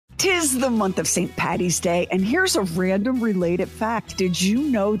'Tis the month of St. Paddy's Day, and here's a random related fact. Did you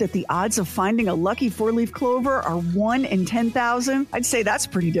know that the odds of finding a lucky four-leaf clover are 1 in 10,000? I'd say that's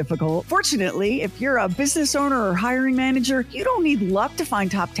pretty difficult. Fortunately, if you're a business owner or hiring manager, you don't need luck to find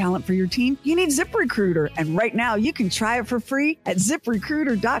top talent for your team. You need ZipRecruiter, and right now you can try it for free at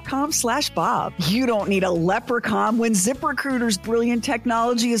ZipRecruiter.com/Bob. You don't need a leprechaun when ZipRecruiter's brilliant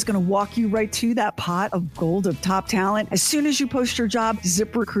technology is going to walk you right to that pot of gold of top talent. As soon as you post your job,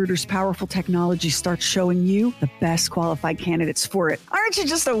 ZipRecruiter's powerful technology starts showing you the best qualified candidates for it. Aren't you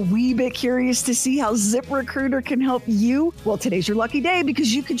just a wee bit curious to see how ZipRecruiter can help you? Well, today's your lucky day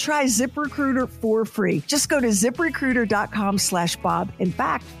because you can try ZipRecruiter for free. Just go to ZipRecruiter.com/Bob. In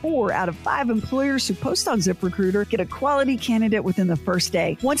fact, 4 out of 5 employers who post on ZipRecruiter get a quality candidate within the first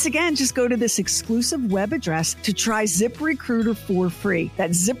day. Once again, just go to this exclusive web address to try ZipRecruiter for free.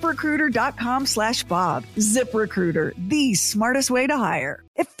 That's ZipRecruiter.com/Bob. ZipRecruiter, the smartest way to hire.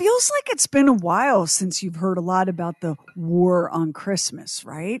 It feels like it's been a while since you've heard a lot about the war on Christmas,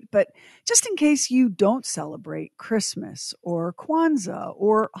 right? But just in case you don't celebrate Christmas or Kwanzaa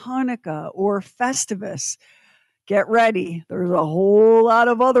or Hanukkah or Festivus, get ready. There's a whole lot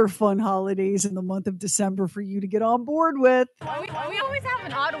of other fun holidays in the month of December for you to get on board with. We always have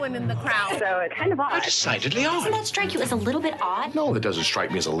an odd one in the crowd. So it's kind of odd. Decidedly odd. Doesn't that strike you as a little bit odd? No, that doesn't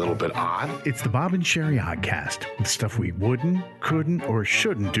strike me as a little bit odd. It's the Bob and Sherry Oddcast, with stuff we wouldn't, couldn't, or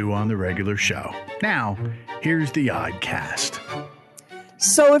shouldn't do on the regular show. Now, here's the Oddcast.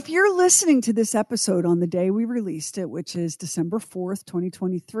 So if you're listening to this episode on the day we released it, which is December 4th,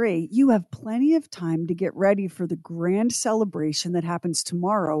 2023, you have plenty of time to get ready for the grand celebration that happens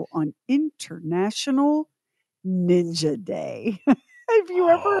tomorrow on International Ninja Day. Have you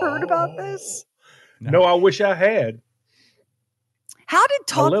ever heard about this? No, I wish I had. How did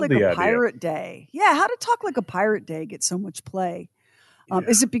Talk Like a idea. Pirate Day? Yeah, how did Talk Like a Pirate Day get so much play?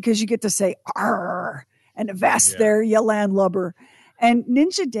 Is it because you get to say "arr" and avast there, you landlubber? And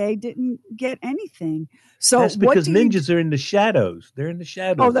Ninja Day didn't get anything. So that's because ninjas are in the shadows. They're in the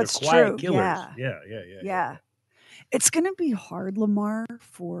shadows. Oh, that's They're quiet true. Killers. Yeah. It's going to be hard, Lamar,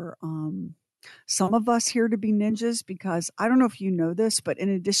 for some of us here to be ninjas because I don't know if you know this, but in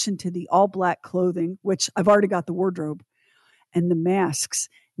addition to the all black clothing, which I've already got the wardrobe, and the masks,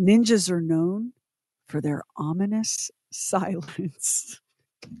 ninjas are known for their ominous silence.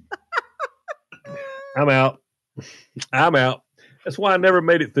 I'm out. That's why I never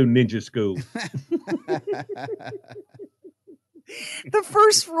made it through ninja school. The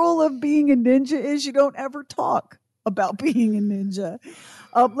first rule of being a ninja is you don't ever talk about being a ninja.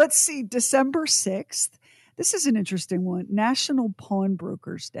 Let's see, December 6th. This is an interesting one. National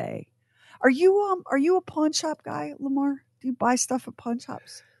Pawnbrokers Day. Are you a pawn shop guy, Lamar? Do you buy stuff at pawn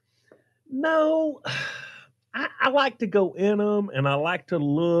shops? No, I like to go in them and I like to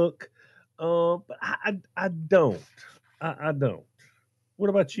look, but I don't. I don't. What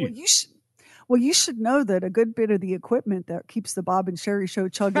about you? Well, you should know that a good bit of the equipment that keeps the Bob and Sherry show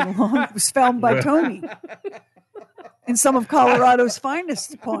chugging along was found by Tony in some of Colorado's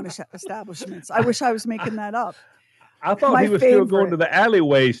finest pawn establishments. I wish I was making that up. I thought he was still going to the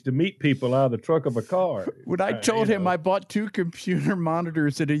alleyways to meet people out of the trunk of a car. When I told him I bought 2 computer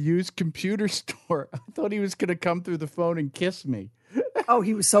monitors at a used computer store, I thought he was going to come through the phone and kiss me. Oh,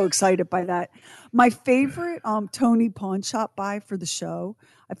 he was so excited by that. My favorite Tony pawn shop buy for the show.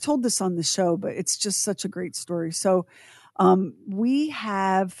 I've told this on the show, but it's just such a great story. So we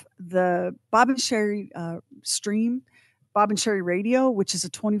have the Bob and Sherry stream, Bob and Sherry Radio, which is a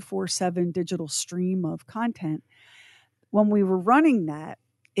 24/7 digital stream of content. When we were running that,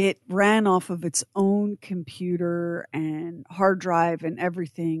 it ran off of its own computer and hard drive and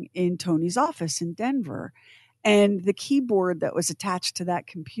everything in Tony's office in Denver. And the keyboard that was attached to that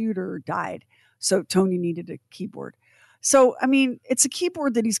computer died. So Tony needed a keyboard. So, I mean, it's a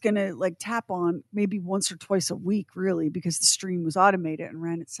keyboard that he's going to like tap on maybe once or twice a week, really, because the stream was automated and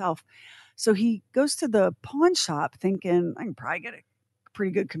ran itself. So he goes to the pawn shop thinking, I can probably get a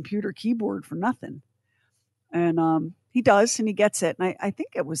pretty good computer keyboard for nothing. And he does, and he gets it. And I think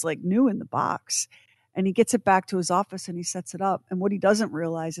it was like new in the box. And he gets it back to his office and he sets it up. And what he doesn't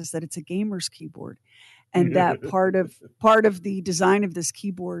realize is that it's a gamer's keyboard. And that part of the design of this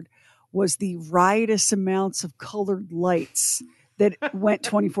keyboard was the riotous amounts of colored lights that went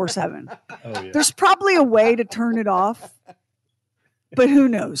 24/7. Oh, yeah. There's probably a way to turn it off, but who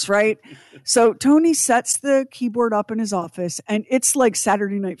knows, right? So Tony sets the keyboard up in his office, and it's like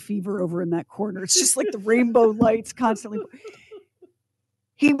Saturday Night Fever over in that corner. It's just like the rainbow lights constantly.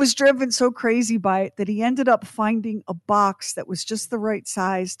 He was driven so crazy by it that he ended up finding a box that was just the right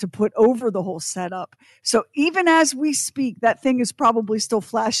size to put over the whole setup. So even as we speak, that thing is probably still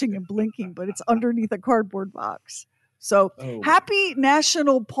flashing and blinking, but it's underneath a cardboard box. So happy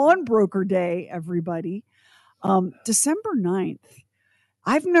National Pawnbroker Day, everybody. December 9th.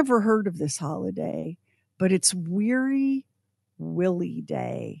 I've never heard of this holiday, but it's Weary Willie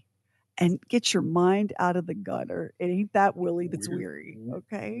Day. And get your mind out of the gutter. It ain't that Willie that's weary,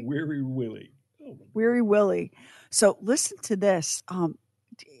 okay? Weary Willie. Weary Willie. So listen to this.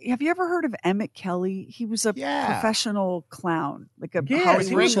 Have you ever heard of Emmett Kelly? He was a professional clown, like a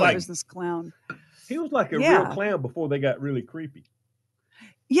Hollywood show business clown. He was like a real clown before they got really creepy.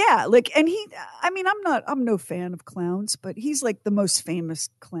 Yeah, I'm no fan of clowns, but he's like the most famous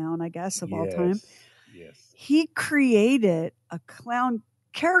clown, I guess, of all time. Yes. He created a clown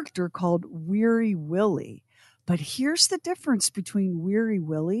character called Weary Willie. But here's the difference between Weary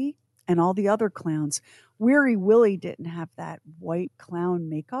Willie and all the other clowns. Weary Willie didn't have that white clown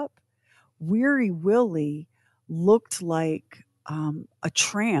makeup. Weary Willie looked like a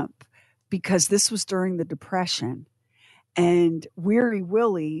tramp because this was during the Depression. And Weary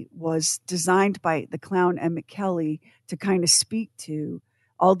Willie was designed by the clown Emmett Kelly to kind of speak to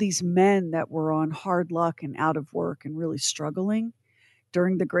all these men that were on hard luck and out of work and really struggling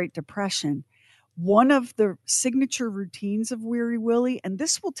during the Great Depression. One of the signature routines of Weary Willie, and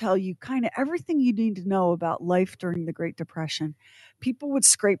this will tell you kind of everything you need to know about life during the Great Depression. People would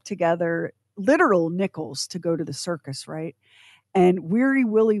scrape together literal nickels to go to the circus, right? And Weary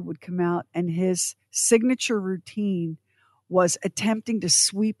Willie would come out, and his signature routine was attempting to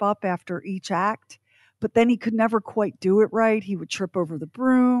sweep up after each act, but then he could never quite do it right. He would trip over the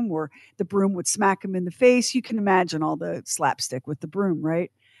broom, or the broom would smack him in the face. You can imagine all the slapstick with the broom,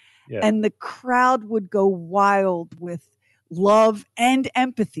 right? Yeah. And the crowd would go wild with love and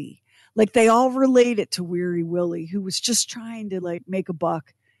empathy. Like they all related to Weary Willie, who was just trying to like make a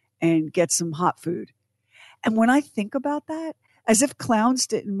buck and get some hot food. And when I think about that, as if clowns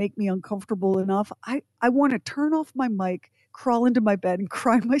didn't make me uncomfortable enough, I want to turn off my mic, crawl into my bed, and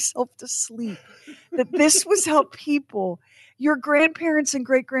cry myself to sleep. That this was how people, your grandparents and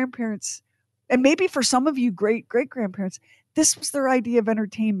great-grandparents, and maybe for some of you great-great-grandparents, this was their idea of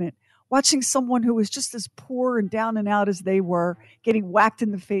entertainment. Watching someone who was just as poor and down and out as they were getting whacked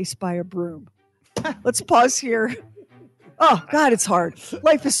in the face by a broom. Let's pause here. Oh, God, it's hard.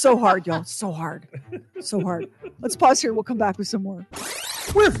 Life is so hard, y'all. So hard. So hard. Let's pause here. We'll come back with some more.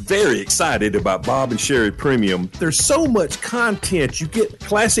 We're very excited about Bob and Sherry Premium. There's so much content. You get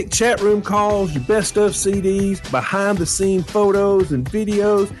classic chat room calls, your best of CDs, behind-the-scene photos and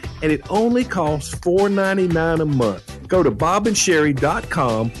videos, and it only costs $4.99 a month. Go to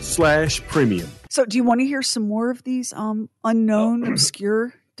bobandsherry.com/premium. So do you want to hear some more of these unknown,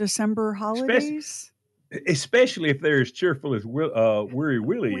 obscure December holidays? Especially if they're as cheerful as Weary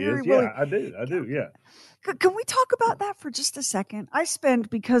Willie is. Willie. Yeah, I do. Yeah. Can we talk about that for just a second? I spend,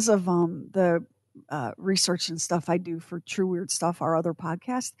 because of the research and stuff I do for True Weird Stuff, our other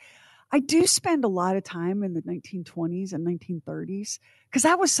podcast, I do spend a lot of time in the 1920s and 1930s because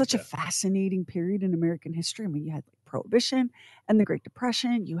that was such a fascinating period in American history. I mean, you had Prohibition and the Great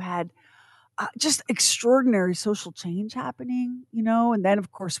Depression. You had just extraordinary social change happening, and then,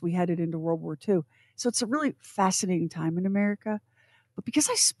 of course, we headed into World War II. So it's a really fascinating time in America. But because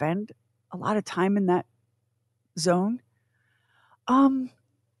I spend a lot of time in that zone, the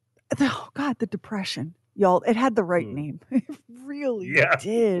Depression, y'all, it had the right name. It really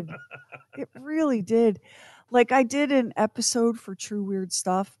did. It really did. Like I did an episode for True Weird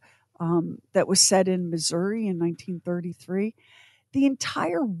Stuff that was set in Missouri in 1933. The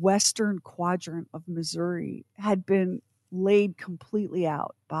entire western quadrant of Missouri had been laid completely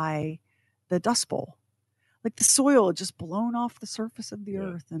out by the Dust Bowl. Like the soil had just blown off the surface of the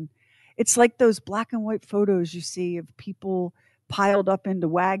earth. And it's like those black and white photos you see of people piled up into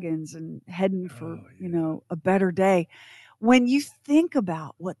wagons and heading for, a better day. When you think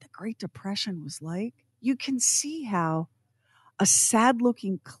about what the Great Depression was like, you can see how a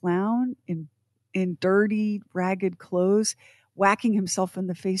sad-looking clown in dirty, ragged clothes whacking himself in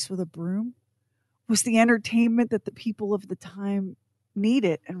the face with a broom was the entertainment that the people of the time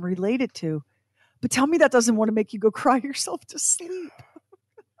needed and related to. But tell me that doesn't want to make you go cry yourself to sleep.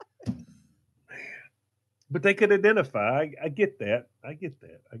 But they could identify. I get that.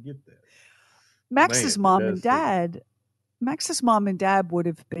 Max's mom and dad would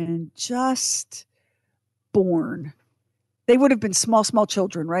have been just born. They would have been small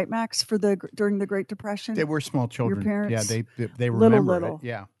children, right, Max? During the Great Depression, they were small children. Your parents, they remember little. it.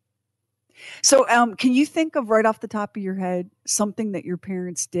 Yeah. So, can you think of right off the top of your head something that your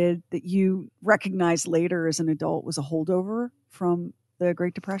parents did that you recognized later as an adult was a holdover from the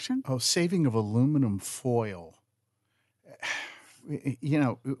Great Depression? Oh, saving of aluminum foil. You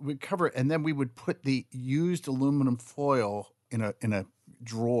know, we cover it, and then we would put the used aluminum foil in a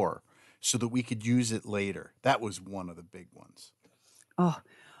drawer so that we could use it later. That was one of the big ones. Oh,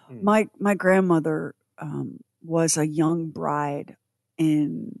 my grandmother was a young bride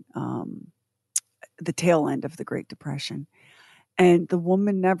in the tail end of the Great Depression. And the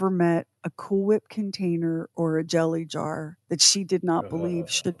woman never met a Cool Whip container or a jelly jar that she did not believe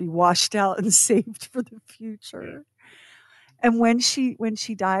should be washed out and saved for the future. And when she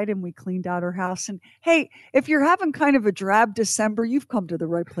died and we cleaned out her house, and hey, if you're having kind of a drab December, you've come to the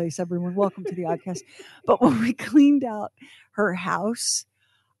right place, everyone. Welcome to the Oddcast. But when we cleaned out her house,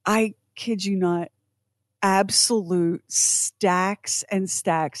 I kid you not, absolute stacks and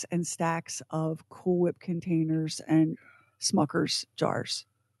stacks and stacks of Cool Whip containers and Smucker's jars.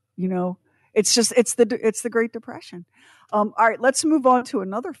 You know, it's the Great Depression. All right, let's move on to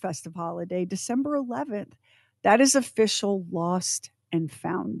another festive holiday, December 11th. That is official Lost and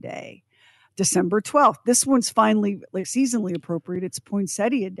Found Day. December 12th. This one's finally like seasonally appropriate. It's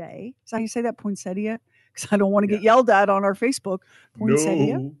Poinsettia Day. Is that how you say that, Poinsettia? Because I don't want to get yelled at on our Facebook.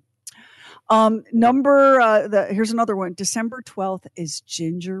 Poinsettia. No. Here's another one. December 12th is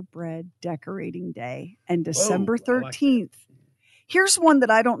Gingerbread Decorating Day. And December 13th. Here's one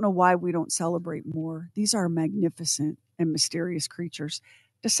that I don't know why we don't celebrate more. These are magnificent and mysterious creatures.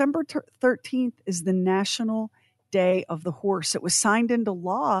 December 13th is the National Day of the Horse. It was signed into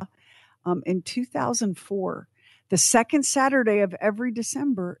law in 2004. The second Saturday of every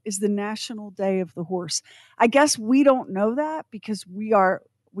December is the National Day of the Horse. I guess we don't know that because we are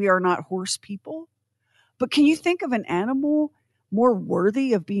not horse people. But can you think of an animal more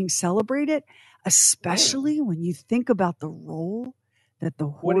worthy of being celebrated, especially when you think about the role that the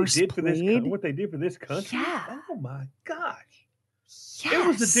horse played? What they did for this country? Yeah. Oh my gosh. Yes. It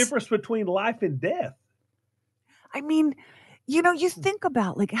was the difference between life and death. I mean, you know, you think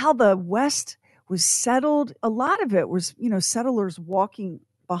about like how the West was settled. A lot of it was, you know, settlers walking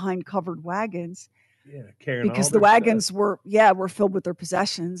behind covered wagons. Yeah, carrying because all the their wagons stuff. were filled with their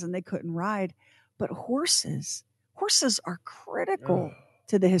possessions and they couldn't ride. But horses are critical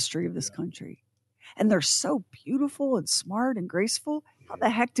to the history of this country. And they're so beautiful and smart and graceful. How the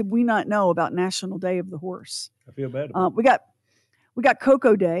heck did we not know about National Day of the Horse? I feel bad. We got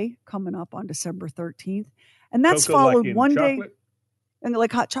Cocoa Day coming up on December 13th. And that's Cocoa followed like one chocolate? day. And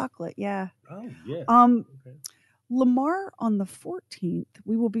like hot chocolate, yeah. Oh, yeah. Okay. Lamar, on the 14th,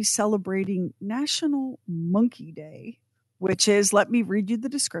 we will be celebrating National Monkey Day, which is, let me read you the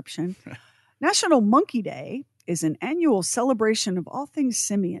description. National Monkey Day is an annual celebration of all things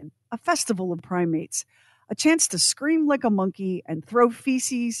simian, a festival of primates, a chance to scream like a monkey and throw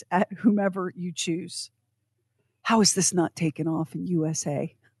feces at whomever you choose. How is this not taken off in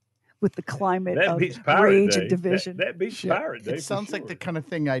USA with the climate of rage and division? That beats Pirate Day. It sounds like the kind of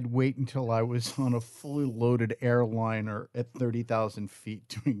thing I'd wait until I was on a fully loaded airliner at 30,000 feet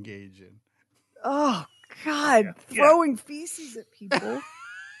to engage in. Oh, God. Throwing feces at people.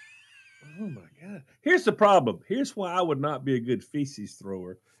 Oh, my God. Here's the problem. Here's why I would not be a good feces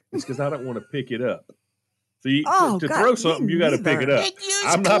thrower. It's because I don't want to pick it up. So to throw something, you got to pick it up.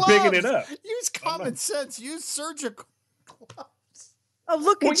 I'm not picking it up. Use common sense. Use surgical gloves. Oh,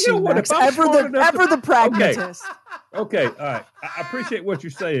 look at you, Max. Ever the pragmatist. Okay, all right. I appreciate what you're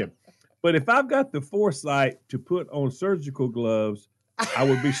saying. But if I've got the foresight to put on surgical gloves, I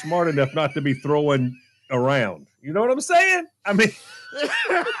would be smart enough not to be throwing around. You know what I'm saying? I mean,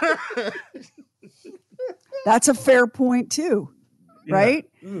 that's a fair point too, right?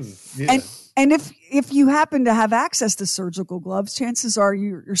 Yeah. And if you happen to have access to surgical gloves, chances are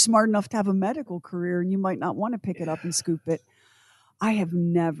you're smart enough to have a medical career, and you might not want to pick it up and scoop it. I have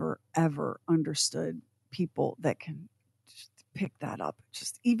never ever understood people that can just pick that up,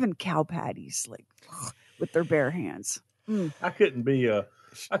 just even cow patties, like with their bare hands. I couldn't be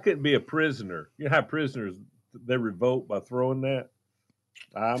a prisoner. You know how prisoners, they revolt by throwing that?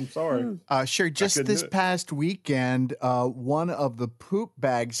 I'm sorry. Sure. Just this past weekend, one of the poop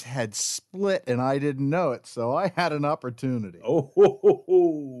bags had split and I didn't know it. So I had an opportunity.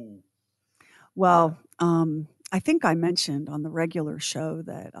 Oh. Well, I think I mentioned on the regular show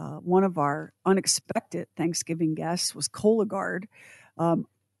that one of our unexpected Thanksgiving guests was Cologuard.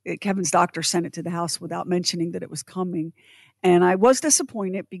 Kevin's doctor sent it to the house without mentioning that it was coming. And I was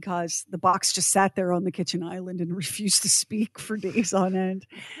disappointed because the box just sat there on the kitchen island and refused to speak for days on end.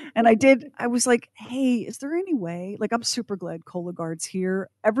 And I was like, hey, is there any way? Like, I'm super glad Cologuard's here.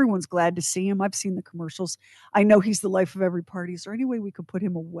 Everyone's glad to see him. I've seen the commercials. I know he's the life of every party. Is there any way we could put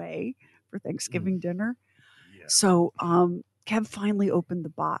him away for Thanksgiving dinner? Yeah. So Kev finally opened the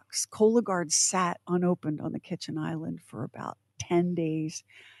box. Cologuard sat unopened on the kitchen island for about 10 days.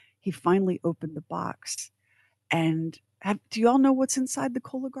 He finally opened the box. And do you all know what's inside the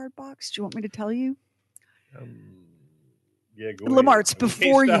Cologuard box? Do you want me to tell you? Yeah, go Lamar, ahead. it's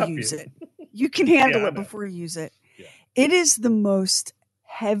before you use it. You can handle it know. before you use it. Yeah. It is the most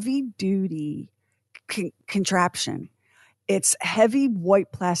heavy-duty contraption. It's heavy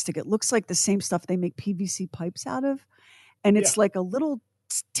white plastic. It looks like the same stuff they make PVC pipes out of. And it's like a little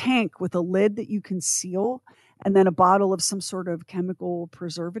tank with a lid that you can seal and then a bottle of some sort of chemical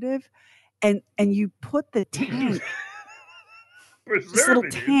preservative. And you put the tank, this little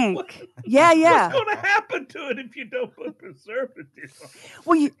tank. Yeah. What's going to happen to it if you don't put preservative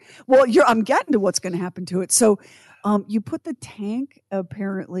on? I'm getting to what's going to happen to it. So you put the tank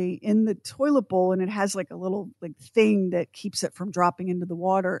apparently in the toilet bowl, and it has like a little like thing that keeps it from dropping into the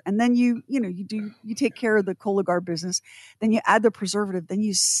water. And then you take care of the Cologuard business. Then you add the preservative. Then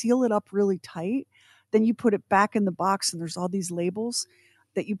you seal it up really tight. Then you put it back in the box, and there's all these labels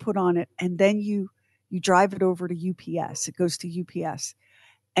that you put on it. And then you drive it over to UPS. It goes to UPS,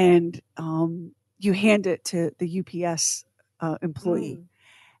 and you hand it to the UPS employee.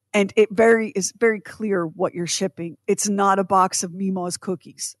 And it is very clear what you're shipping. It's not a box of Mima's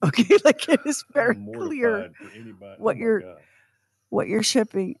cookies. Okay. Like, it is very clear what you're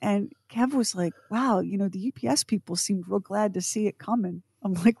shipping. And Kev was like, wow, the UPS people seemed real glad to see it coming.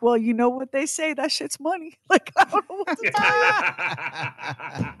 I'm like, well, you know what they say, that shit's money. Like, I don't know what to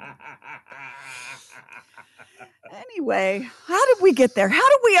tell you. Anyway, how did we get there? How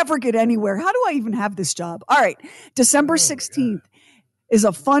did we ever get anywhere? How do I even have this job? All right. December 16th is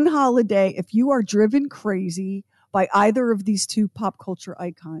a fun holiday if you are driven crazy by either of these two pop culture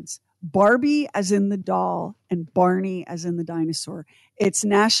icons, Barbie as in the doll and Barney as in the dinosaur. It's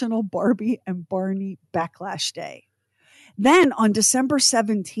National Barbie and Barney Backlash Day. Then on December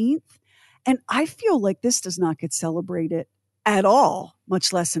 17th, and I feel like this does not get celebrated at all,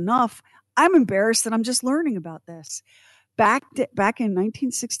 much less enough. I'm embarrassed that I'm just learning about this. Back in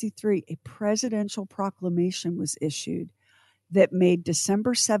 1963, a presidential proclamation was issued that made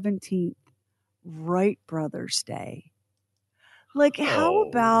December 17th Wright Brothers Day. Like, how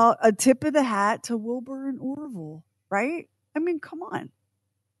about a tip of the hat to Wilbur and Orville, right? I mean, come on.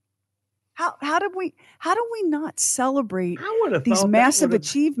 How do we not celebrate these massive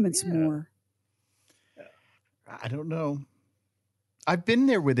achievements more? I don't know. I've been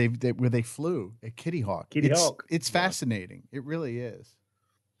there where they flew at Kitty Hawk. It's fascinating. It really is.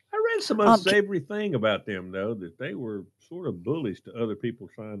 I read some unsavory thing about them, though, that they were sort of bullies to other people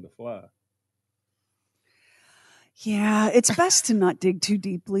trying to fly. Yeah, it's best to not dig too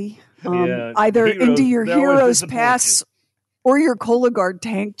deeply. Either into your hero's past or your Cologuard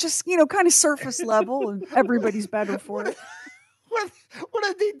tank. Just, kind of surface level, and everybody's better for it. What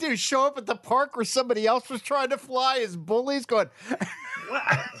did they do? Show up at the park where somebody else was trying to fly as bullies going,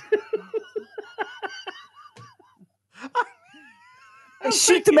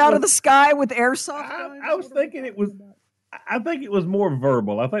 shoot them out of the sky with airsoft guns? I was thinking I think it was more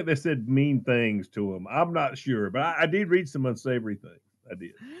verbal. I think they said mean things to him. I'm not sure, but I did read some unsavory things. I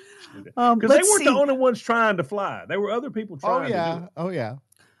did. Because they weren't the only ones trying to fly. There were other people trying to do it. Oh, yeah.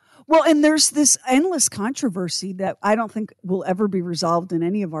 Well, and there's this endless controversy that I don't think will ever be resolved in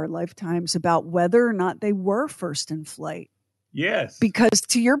any of our lifetimes about whether or not they were first in flight. Yes. Because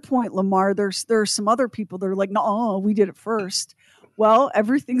to your point, Lamar, there are some other people that are like, no, we did it first. Well,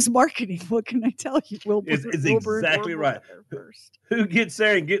 everything's marketing. What can I tell you? It's exactly right. Who gets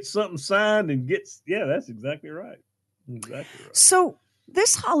there and gets something signed and that's exactly right. Exactly right. So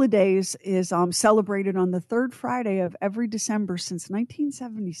this holiday is celebrated on the third Friday of every December since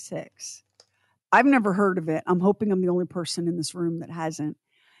 1976. I've never heard of it. I'm hoping I'm the only person in this room that hasn't,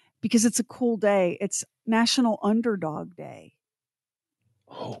 because it's a cool day. It's National Underdog Day.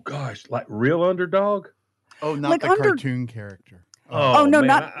 Oh, gosh. Like real underdog? Oh, not like the cartoon character. Oh no,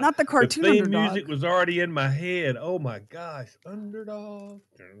 man, not the cartoon. The theme Underdog. music was already in my head. Oh my gosh, Underdog.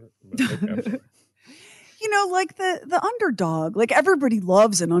 Like the underdog. Like, everybody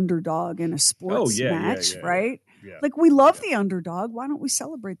loves an underdog in a sports match, right? Yeah. Like, we love the underdog. Why don't we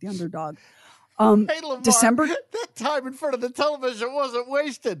celebrate the underdog? Hey, Lamar, December. That time in front of the television wasn't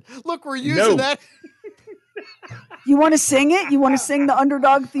wasted. Look, we're using that. You want to sing it? You want to sing the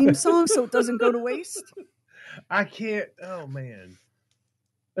Underdog theme song so it doesn't go to waste? I can't. Oh man.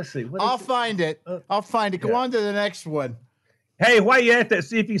 Let's see. I'll find it. I'll find it. Go on to the next one. Hey, while you at that,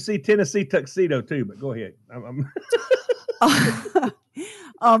 see if you see Tennessee Tuxedo too. But go ahead.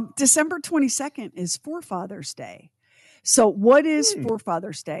 December 22nd is Forefathers Day. So what is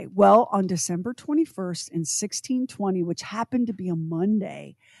Forefathers Day? Well, on December 21st in 1620, which happened to be a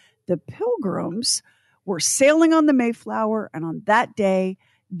Monday, the Pilgrims were sailing on the Mayflower, and on that day,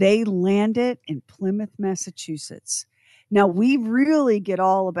 they landed in Plymouth, Massachusetts. Now, we really get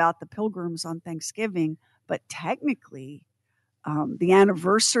all about the Pilgrims on Thanksgiving, but technically, the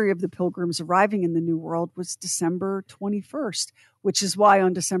anniversary of the Pilgrims arriving in the New World was December 21st, which is why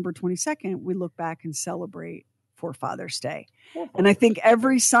on December 22nd, we look back and celebrate Forefathers Day. And I think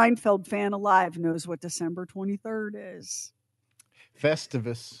every Seinfeld fan alive knows what December 23rd is.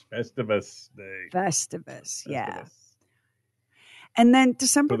 Festivus Day. Festivus, yeah. And then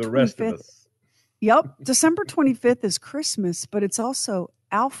December 25th. Rest of us. Yep. December 25th is Christmas, but it's also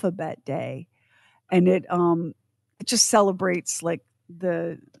Alphabet Day. And it just celebrates like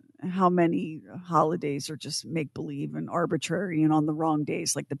how many holidays are just make believe and arbitrary and on the wrong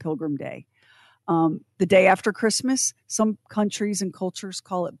days, like the Pilgrim Day. The day after Christmas, some countries and cultures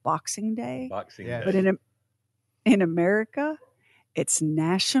call it Boxing Day. But in America, it's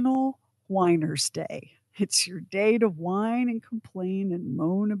National Whiners Day. It's your day to whine and complain and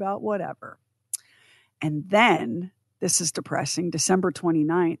moan about whatever. And then, this is depressing, December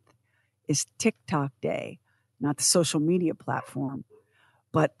 29th is TikTok Day, not the social media platform,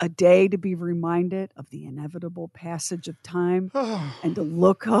 but a day to be reminded of the inevitable passage of time and to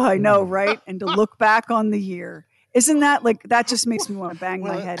look, I know, right? And to look back on the year. Isn't that like, that just makes me want to bang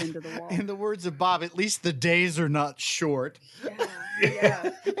my head into the wall. In the words of Bob, at least the days are not short.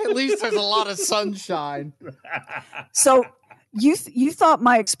 Yeah. At least there's a lot of sunshine. So you thought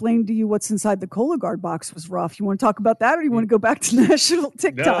my explaining to you what's inside the Cologuard box was rough. You want to talk about that, or do you want to go back to National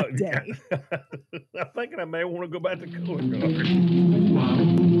TikTok Day? I'm thinking I may want to go back to Cologuard.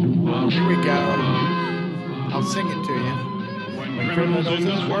 Here we go. I'll sing it to you. When criminals in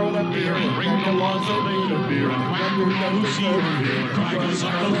this world appear, bring the laws of beer, and the cracker no see here. Crackers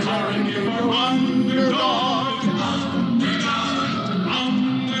are the firing here, Underdog.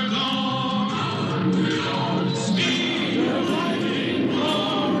 Underdog. Speed of lightning,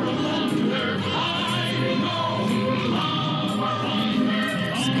 roar of thunder, flying over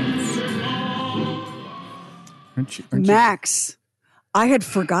Underdog. Max, I had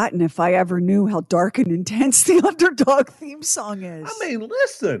forgotten if I ever knew how dark and intense the Underdog theme song is. I mean,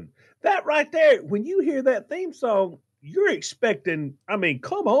 listen, that right there, when you hear that theme song, you're expecting, I mean,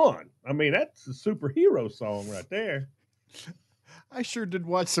 come on. I mean, that's a superhero song right there. I sure did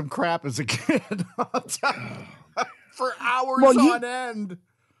watch some crap as a kid. For hours on end.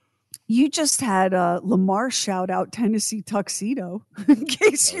 You just had Lamar shout out Tennessee Tuxedo in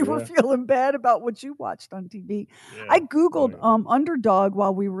case you were feeling bad about what you watched on TV. Yeah. I Googled Underdog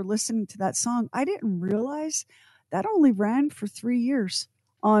while we were listening to that song. I didn't realize that only ran for 3 years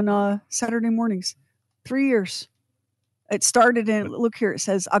on Saturday mornings. 3 years. It started in, look here, it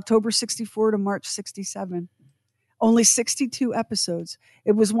says October 64 to March 67. Only 62 episodes.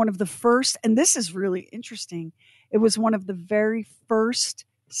 It was one of the first, and this is really interesting, it was one of the very first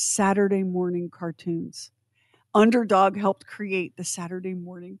Saturday morning cartoons. Underdog helped create the Saturday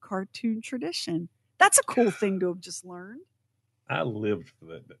morning cartoon tradition. That's a cool thing to have just learned. I lived for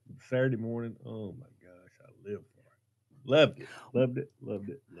that Saturday morning. Oh my gosh, I lived for it. Loved it.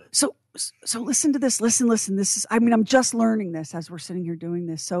 So listen to this. Listen. This is, I mean, I'm just learning this as we're sitting here doing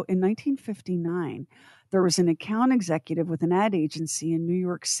this. So in 1959, there was an account executive with an ad agency in New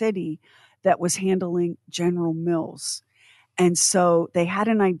York City that was handling General Mills. And so they had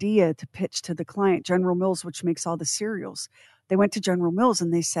an idea to pitch to the client, General Mills, which makes all the cereals. They went to General Mills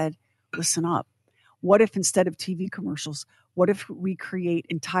and they said, listen up. What if instead of TV commercials, what if we create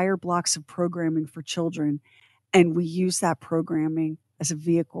entire blocks of programming for children and we use that programming as a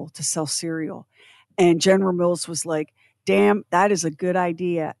vehicle to sell cereal? And General Mills was like, damn, that is a good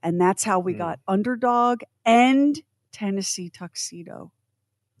idea. And that's how we got Underdog and Tennessee Tuxedo.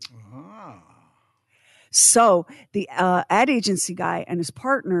 So the ad agency guy and his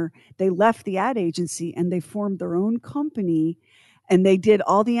partner, they left the ad agency and they formed their own company, and they did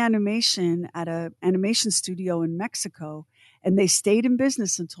all the animation at an animation studio in Mexico. And they stayed in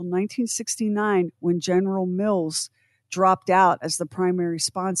business until 1969 when General Mills dropped out as the primary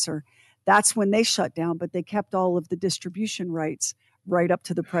sponsor. That's when they shut down, but they kept all of the distribution rights right up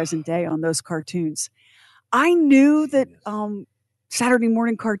to the present day on those cartoons. I knew that Saturday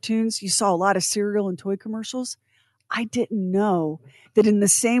morning cartoons, you saw a lot of cereal and toy commercials. I didn't know that in the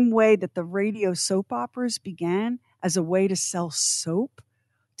same way that the radio soap operas began as a way to sell soap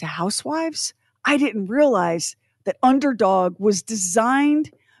to housewives, I didn't realize that Underdog was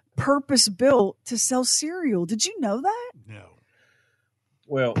designed, purpose-built to sell cereal. Did you know that? No.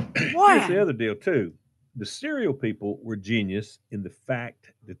 Well, here's the other deal, too. The cereal people were genius in the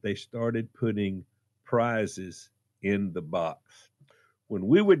fact that they started putting prizes in the box. When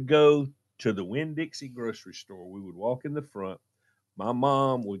we would go to the Winn-Dixie grocery store, we would walk in the front. My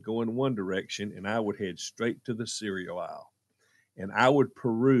mom would go in one direction, and I would head straight to the cereal aisle. And I would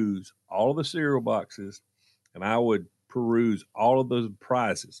peruse all of the cereal boxes, and I would peruse all of those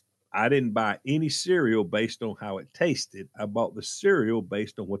prizes. I didn't buy any cereal based on how it tasted. I bought the cereal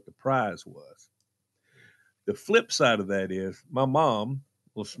based on what the prize was. The flip side of that is my mom,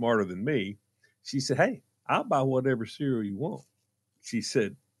 a little smarter than me, she said, hey, I'll buy whatever cereal you want. She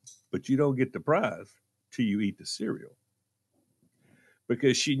said, but you don't get the prize till you eat the cereal.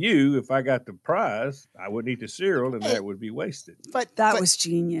 Because she knew if I got the prize, I wouldn't eat the cereal and that would be wasted. But That was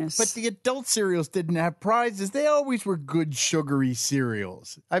genius. But the adult cereals didn't have prizes. They always were good sugary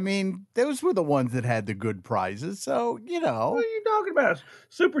cereals. I mean, those were the ones that had the good prizes. So, you know. What are you talking about?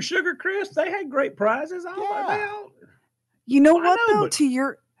 Super Sugar Crisp? They had great prizes. You know what, though? To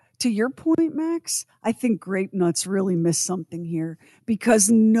your point, Max, I think grape nuts really missed something here because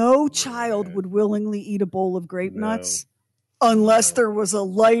no child would willingly eat a bowl of grape nuts unless there was a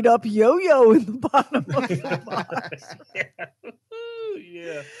light up yo-yo in the bottom of the box.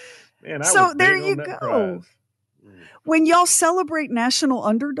 Yeah. Man, So there you go. When y'all celebrate National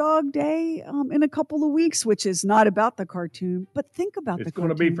Underdog Day in a couple of weeks, which is not about the cartoon, but think about the cartoon. It's going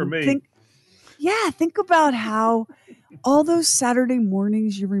to be for me. Think about how all those Saturday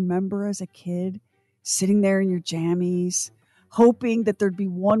mornings you remember as a kid, sitting there in your jammies, hoping that there'd be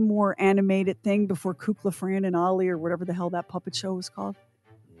one more animated thing before Kukla, Fran, and Ollie, or whatever the hell that puppet show was called.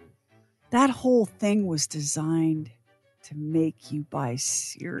 That whole thing was designed to make you buy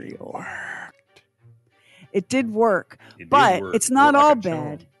cereal. It did work, but it's not all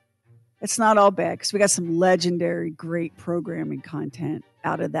bad. It's not all bad because we got some legendary, great programming content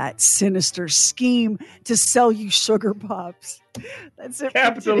out of that sinister scheme to sell you sugar pops. That's it.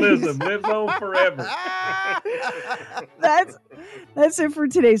 Capitalism lives on forever. That's it for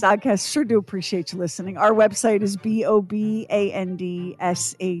today's podcast. Sure do appreciate you listening. Our website is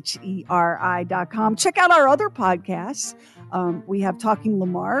BOBANDSHERI.com. Check out our other podcasts. We have Talking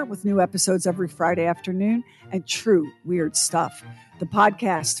Lamar with new episodes every Friday afternoon, and True Weird Stuff, the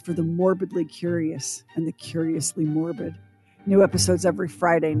podcast for the morbidly curious and the curiously morbid. New episodes every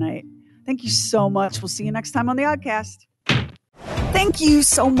Friday night. Thank you so much. We'll see you next time on the Oddcast. Thank you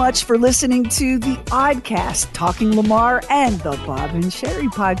so much for listening to the Oddcast, Talking Lamar and the Bob and Sherry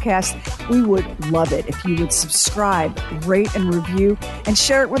podcast. We would love it if you would subscribe, rate, and review, and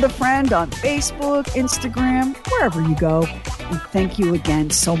share it with a friend on Facebook, Instagram, wherever you go. And thank you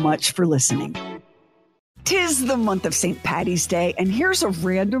again so much for listening. 'Tis the month of St. Paddy's Day, and here's a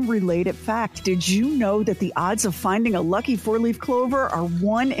random related fact. Did you know that the odds of finding a lucky four-leaf clover are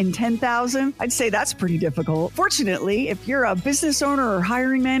 1 in 10,000? I'd say that's pretty difficult. Fortunately, if you're a business owner or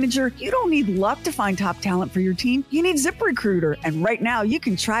hiring manager, you don't need luck to find top talent for your team. You need ZipRecruiter, and right now you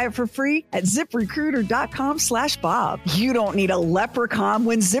can try it for free at ZipRecruiter.com/Bob. You don't need a leprechaun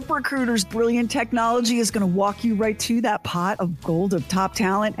when ZipRecruiter's brilliant technology is going to walk you right to that pot of gold of top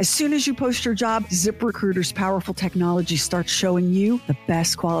talent. As soon as you post your job, ZipRecruiter's powerful technology starts showing you the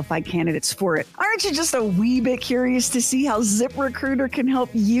best qualified candidates for it. Aren't you just a wee bit curious to see how ZipRecruiter can help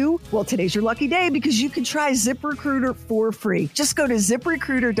you? Well, today's your lucky day because you can try ZipRecruiter for free. Just go to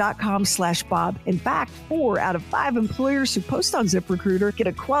ZipRecruiter.com/Bob. In fact, 4 out of 5 employers who post on ZipRecruiter get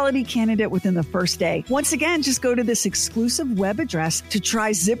a quality candidate within the first day. Once again, just go to this exclusive web address to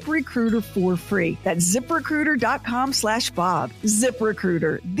try ZipRecruiter for free. That's ZipRecruiter.com/Bob.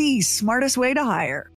 ZipRecruiter, the smartest way to hire.